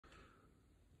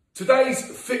Today's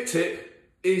fit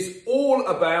tip is all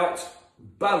about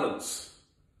balance.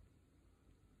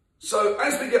 So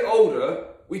as we get older,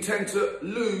 we tend to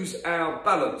lose our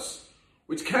balance,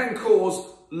 which can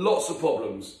cause lots of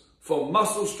problems, from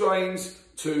muscle strains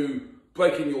to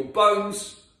breaking your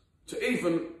bones, to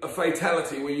even a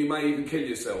fatality where you may even kill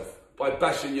yourself by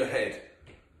bashing your head.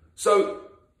 So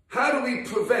how do we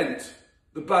prevent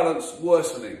the balance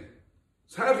worsening?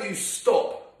 So how do you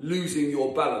stop losing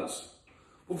your balance?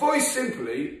 Well, very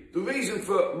simply, the reason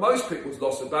for most people's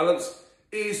loss of balance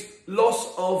is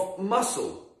loss of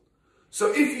muscle.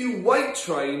 So if you weight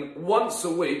train once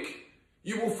a week,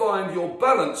 you will find your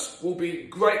balance will be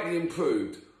greatly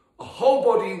improved. A whole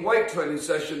body weight training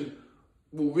session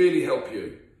will really help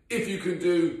you. If you can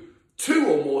do 2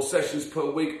 or more sessions per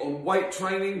week on weight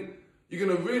training, you're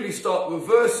going to really start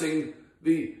reversing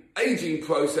the aging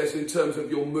process in terms of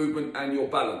your movement and your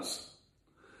balance.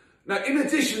 Now, in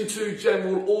addition to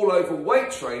general all-over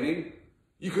weight training,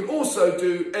 you can also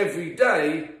do every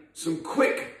day some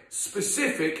quick,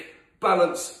 specific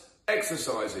balance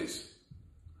exercises.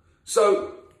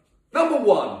 So, number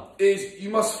 1 is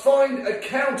you must find a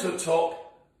countertop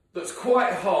that's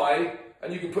quite high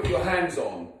and you can put your hands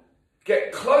on.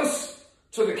 Get close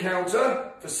to the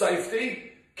counter for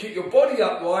safety. Keep your body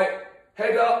upright,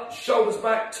 head up, shoulders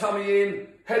back, tummy in,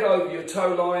 head over your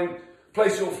toe line.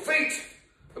 Place your feet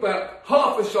about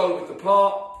half a shoulder width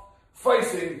apart,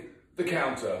 facing the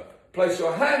counter. Place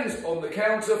your hands on the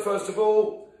counter first of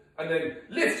all, and then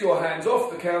lift your hands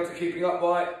off the counter, keeping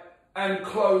upright, and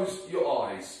close your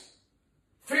eyes.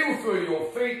 Feel through your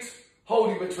feet,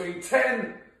 holding between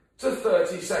 10 to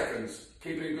 30 seconds,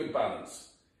 keeping good balance.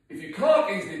 If you can't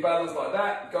easily balance like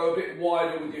that, go a bit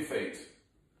wider with your feet.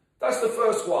 That's the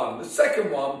first one. The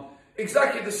second one,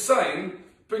 exactly the same,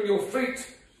 bring your feet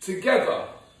together.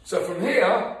 So from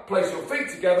here, place your feet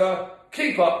together,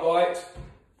 keep upright,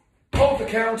 hold the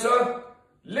counter,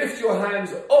 lift your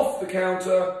hands off the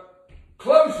counter,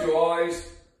 close your eyes,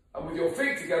 and with your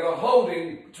feet together,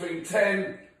 holding between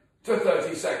 10 to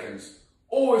 30 seconds.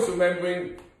 Always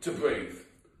remembering to breathe.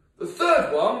 The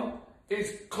third one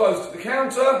is close to the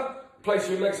counter, place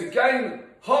your legs again,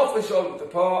 half a shoulder width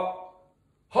apart,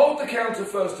 hold the counter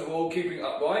first of all, keeping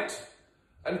upright,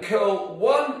 and curl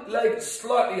one leg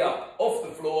slightly up off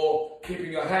the floor,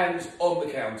 keeping your hands on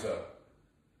the counter.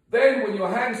 Then when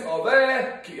your hands are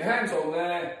there, keep your hands on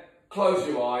there, close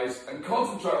your eyes and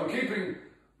concentrate on keeping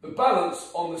the balance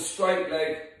on the straight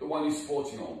leg, the one you're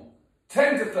supporting on.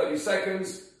 10 to 30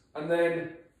 seconds and then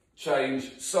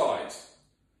change sides.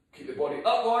 Keep the body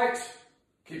upright,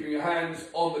 keeping your hands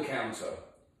on the counter.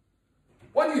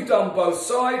 When you've done both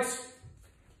sides,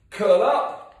 curl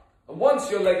up, and once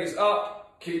your leg is up,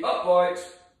 keep upright,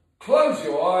 close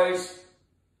your eyes,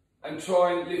 and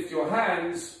try and lift your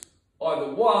hands,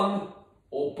 either one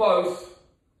or both,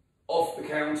 off the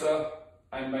counter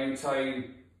and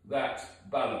maintain that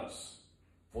balance.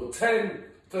 For 10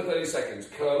 to 30 seconds,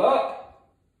 curl up,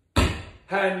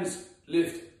 hands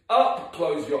lift up,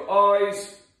 close your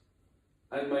eyes,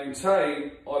 and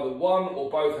maintain either one or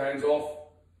both hands off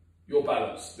your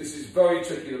balance. This is very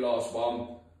tricky, the last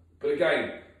one, but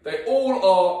again, they all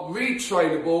are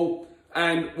retrainable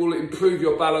and will improve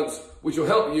your balance, which will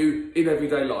help you in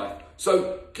everyday life.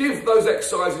 So give those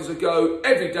exercises a go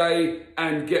every day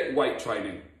and get weight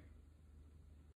training.